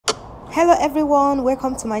Hello everyone,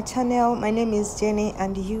 welcome to my channel. My name is Jenny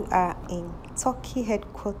and you are in Turkey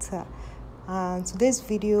headquarters. And today's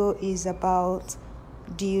video is about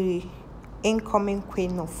the incoming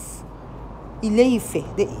queen of Ile-Ife,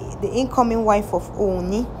 the incoming wife of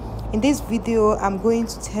Ooni. In this video, I'm going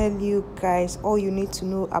to tell you guys all you need to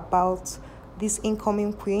know about this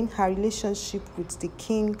incoming queen, her relationship with the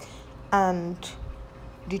king, and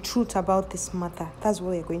the truth about this matter. That's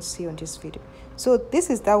what you're going to see on this video. So this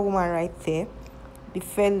is that woman right there, the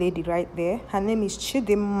fair lady right there. Her name is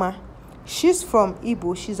Chidimma. She's from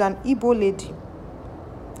Igbo. She's an Igbo lady,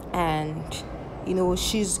 and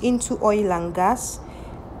she's into oil and gas.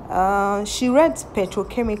 She read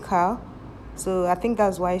petrochemical, so I think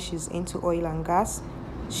that's why she's into oil and gas.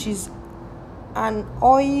 She's an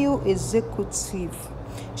oil executive.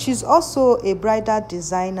 She's also a bridal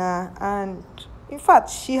designer, and in fact,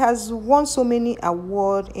 she has won so many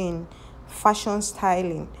awards in fashion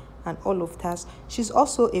styling and all of that. She's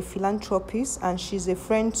also a philanthropist, and she's a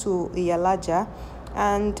friend to Iyalaja,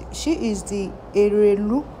 and she is the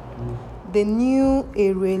Erelu, the new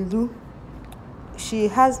Erelu.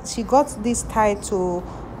 She got this title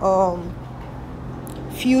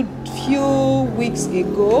few weeks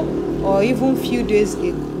ago, or even few days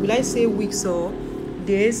ago. Will I say weeks or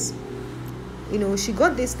days? She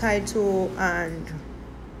got this title, and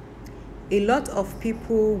a lot of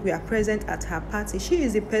people were present at her party. She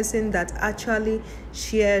is the person that actually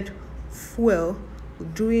shared fuel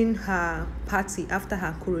during her party after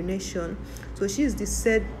her coronation. So she is the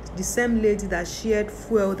same lady that shared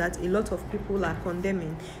fuel that a lot of people are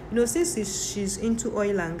condemning. Since she's into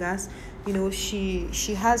oil and gas,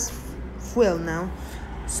 she has fuel now.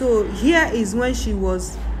 So here is when she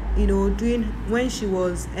was when she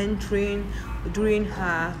was entering during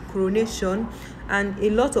her coronation, and a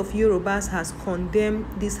lot of Yorubas has condemned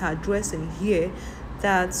this her dressing here,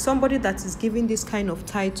 that somebody that is given this kind of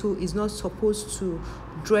title is not supposed to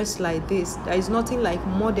dress like this. There is nothing like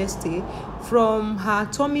modesty. From her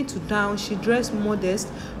tummy to down, she dressed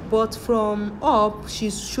modest, but from up,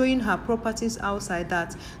 she's showing her properties outside.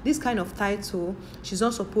 That this kind of title, she's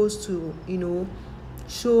not supposed to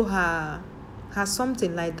show her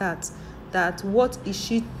something like that. That what is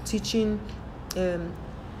she teaching,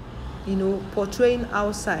 portraying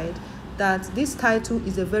outside, that this title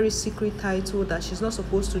is a very secret title, that she's not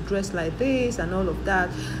supposed to dress like this and all of that.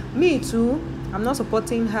 Me too, I'm not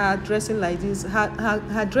supporting her dressing like this.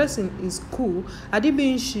 Her dressing is cool.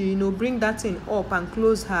 Adibin, she bring that thing up and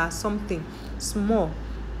close her something small.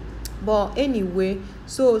 But anyway,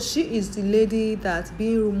 so she is the lady that's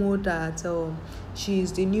being rumored that she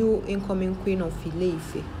is the new incoming queen of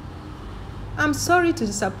Ile-Ife. I'm sorry to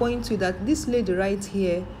disappoint you that this lady right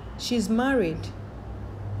here, she's married.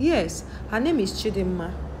 Yes, her name is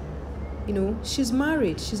Chidimma. She's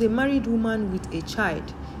married. She's a married woman with a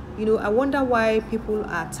child. I wonder why people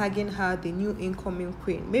are tagging her the new incoming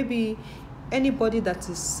queen. Maybe anybody that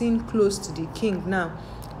is seen close to the king now,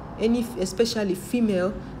 especially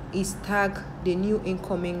female, is tagged the new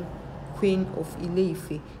incoming queen of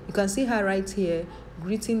Ile-Ife. You can see her right here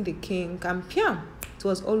greeting the king, and piam, it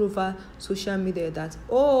was all over social media that,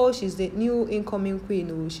 oh, she's the new incoming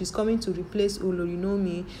queen. Oh, she's coming to replace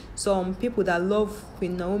Olorinomi. Some people that love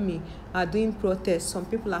Queen Naomi are doing protests. Some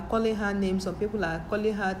people are calling her names. Some people are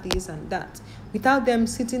calling her this and that, without them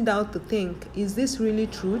sitting down to think, is this really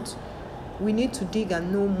truth? We need to dig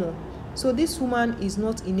and know more. So this woman is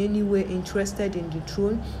not in any way interested in the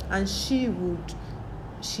throne, and she would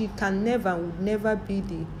never be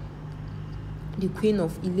the queen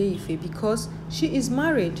of Ile-Ife, because she is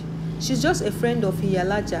married. She's just a friend of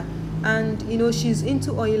Iyalaja, and she's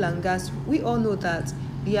into oil and gas. We all know that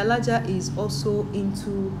Iyalaja is also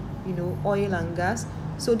into oil and gas.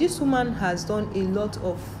 So this woman has done a lot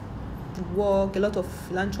of work, a lot of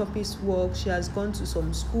philanthropist work. She has gone to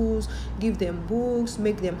some schools, give them books,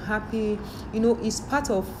 make them happy. It's part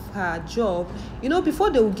of her job. Before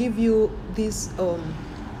they will give you this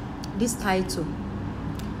title,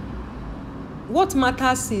 what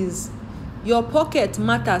matters is your pocket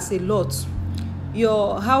matters a lot.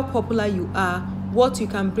 How popular you are, what you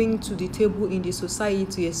can bring to the table in the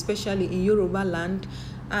society, especially in Yoruba land,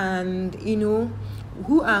 and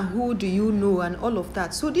who and who do you know, and all of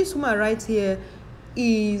that. So this woman right here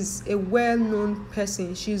is a well-known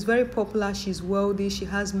person. She's very popular, she's wealthy, she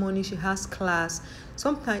has money, she has class.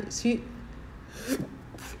 Sometimes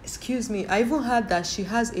excuse me, I even heard that she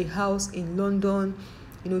has a house in London.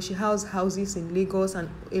 She has houses in Lagos and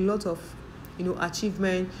a lot of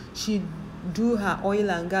achievement. She do her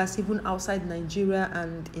oil and gas even outside Nigeria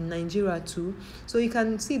and in Nigeria too. So you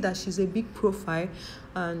can see that she's a big profile.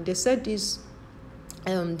 And they said this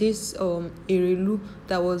this Erelu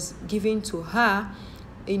that was given to her,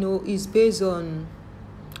 is based on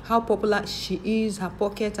how popular she is, her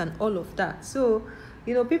pocket, and all of that. So,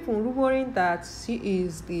 people rumoring that she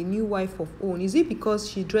is the new wife of Ooni. Is it because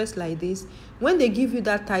she dressed like this? When they give you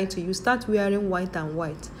that title, you start wearing white and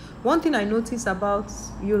white. One thing I notice about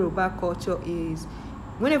Yoruba culture is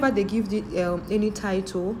whenever they give any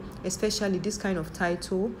title, especially this kind of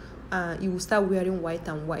title, you will start wearing white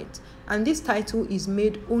and white. And this title is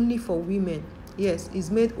made only for women. Yes, it's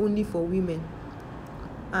made only for women.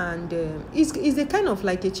 And it's a kind of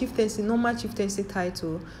like a chieftaincy, normal chieftaincy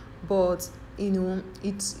title, but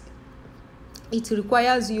it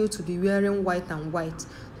requires you to be wearing white and white.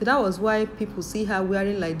 So that was why people see her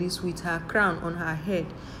wearing like this with her crown on her head.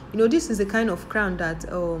 This is the kind of crown that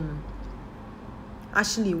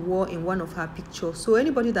Ashley wore in one of her pictures. So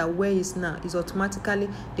anybody that wears it now is automatically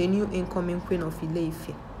the new incoming queen of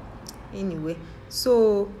Ile-Ife. Anyway,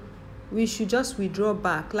 so we should just withdraw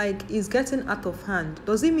back. Like, it's getting out of hand.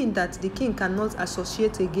 Does it mean that the king cannot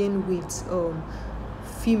associate again with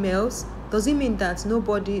females? Does it mean that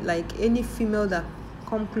nobody, like any female that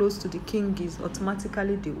come close to the king, is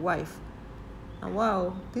automatically the wife? And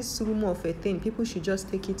wow, this rumor of a thing, people should just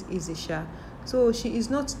take it easy, sha. So she is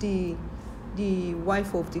not the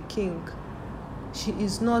wife of the king. She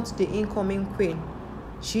is not the incoming queen.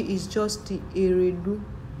 She is just the Erelu.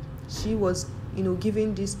 She was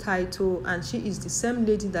given this title, and she is the same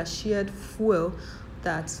lady that shared fuel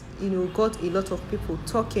that got a lot of people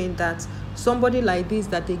talking, that somebody like this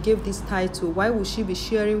that they gave this title, why would she be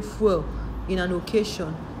sharing fuel in an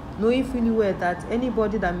occasion, knowing fully well that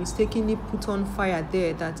anybody that mistakenly put on fire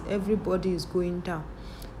there, that everybody is going down.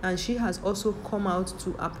 And she has also come out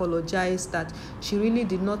to apologize that she really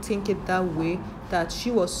did not think it that way, that she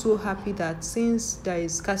was so happy that since there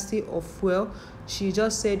is scarcity of fuel, she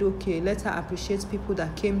just said, okay, let her appreciate people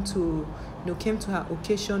that came to her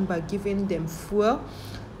occasion by giving them fuel.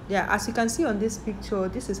 Yeah, as you can see on this picture,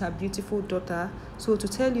 this is her beautiful daughter. So to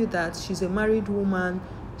tell you that she's a married woman,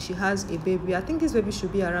 she has a baby. I think this baby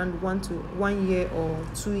should be around 1 year or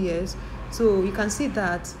 2 years. So you can see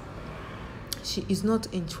that she is not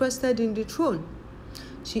interested in the throne.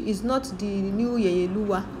 She is not the new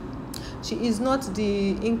Yeyeluwa. She is not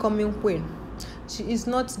the incoming queen. She is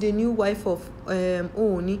not the new wife of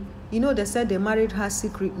Ooni. They said they married her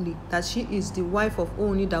secretly, that she is the wife of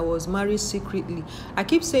Ooni that was married secretly. I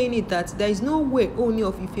keep saying it, that there is no way Ooni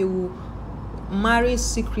of Ife will marry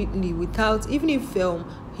secretly without, even if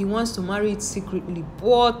he wants to marry it secretly,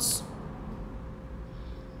 but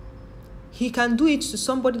he can do it to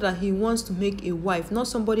somebody that he wants to make a wife, not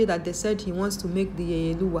somebody that they said he wants to make the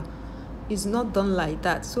Yeyeluwa. It's not done like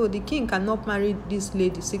that. So the king cannot marry this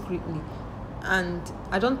lady secretly. And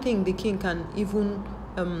I don't think the king can even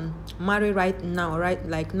marry right now, right?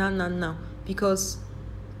 Like now, because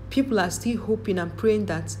people are still hoping and praying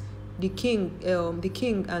that the king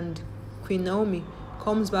and Queen Naomi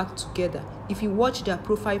comes back together. If you watch their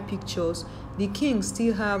profile pictures, the king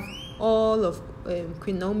still have all of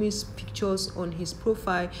Queen Naomi's pictures on his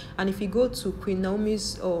profile, and if you go to Queen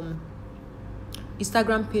Naomi's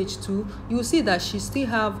Instagram page too, you will see that she still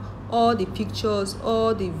have all the pictures,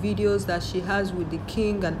 all the videos that she has with the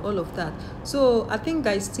king and all of that. So I think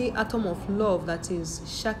there is still atom of love that is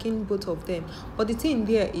shacking both of them. But the thing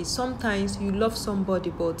there is, sometimes you love somebody,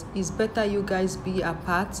 but it's better you guys be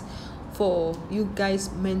apart for you guys'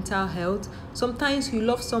 mental health. Sometimes you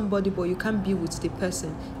love somebody, but you can't be with the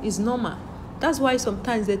person. It's normal. That's why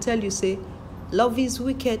sometimes they tell you, say, love is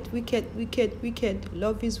wicked.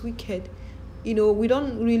 Love is wicked. We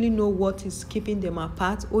don't really know what is keeping them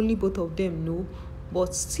apart. Only both of them know.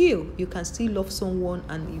 But still, you can still love someone,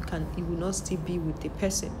 and you will not still be with the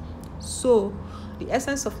person. So the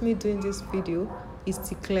essence of me doing this video is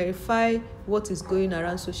to clarify what is going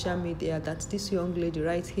around social media, that this young lady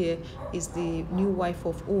right here is the new wife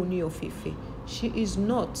of Ooni of Ife. She is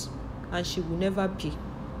not, and she will never be.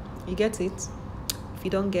 You get it? If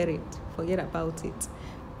you don't get it, forget about it.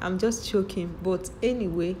 I'm just joking. But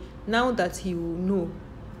anyway, now that you know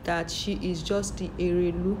that she is just the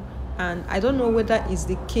Erelu, and I don't know whether it's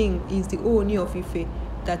the king, is the Ooni of Ife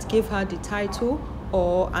that gave her the title,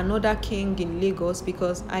 or another king in Lagos,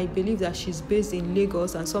 because I believe that she's based in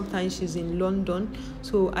Lagos and sometimes she's in London.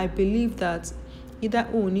 So I believe that either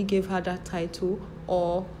Ooni gave her that title,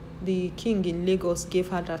 or the king in Lagos gave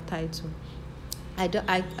her that title. I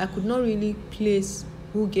could not really place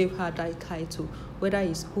who gave her that title, whether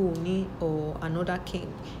it's Ooni or another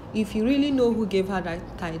king. If you really know who gave her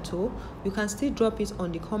that title, you can still drop it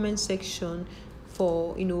on the comment section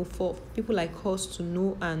for people like us to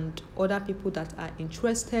know, and other people that are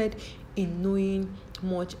interested in knowing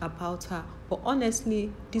much about her. But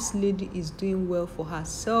honestly, this lady is doing well for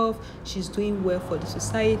herself. She's doing well for the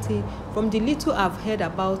society. From the little I've heard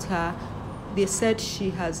about her, they said she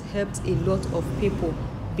has helped a lot of people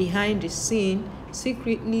behind the scene,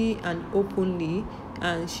 secretly and openly.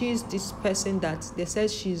 And she's this person that they said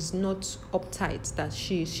she's not uptight, that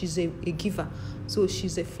she's a giver. So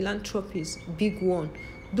she's a philanthropist, big one.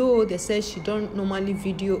 Though they say she don't normally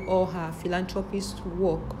video all her philanthropist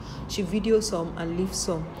work, she videos some and leaves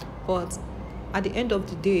some. But at the end of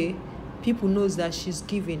the day, people knows that she's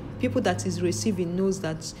giving. People that is receiving knows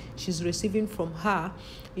that she's receiving from her.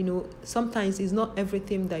 Sometimes it's not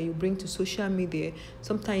everything that you bring to social media.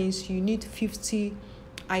 Sometimes you need 50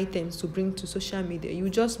 items to bring to social media. You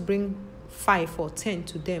just bring 5 or 10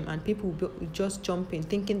 to them, and people will just jump in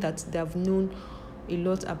thinking that they have known a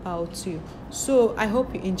lot about you. So I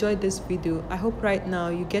hope you enjoyed this video. I hope right now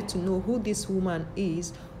you get to know who this woman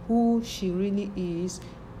is, who she really is.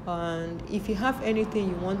 And if you have anything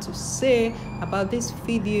you want to say about this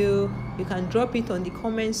video, you can drop it on the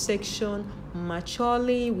comment section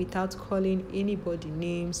maturely, without calling anybody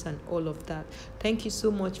names and all of that. Thank you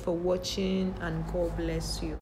so much for watching, and God bless you.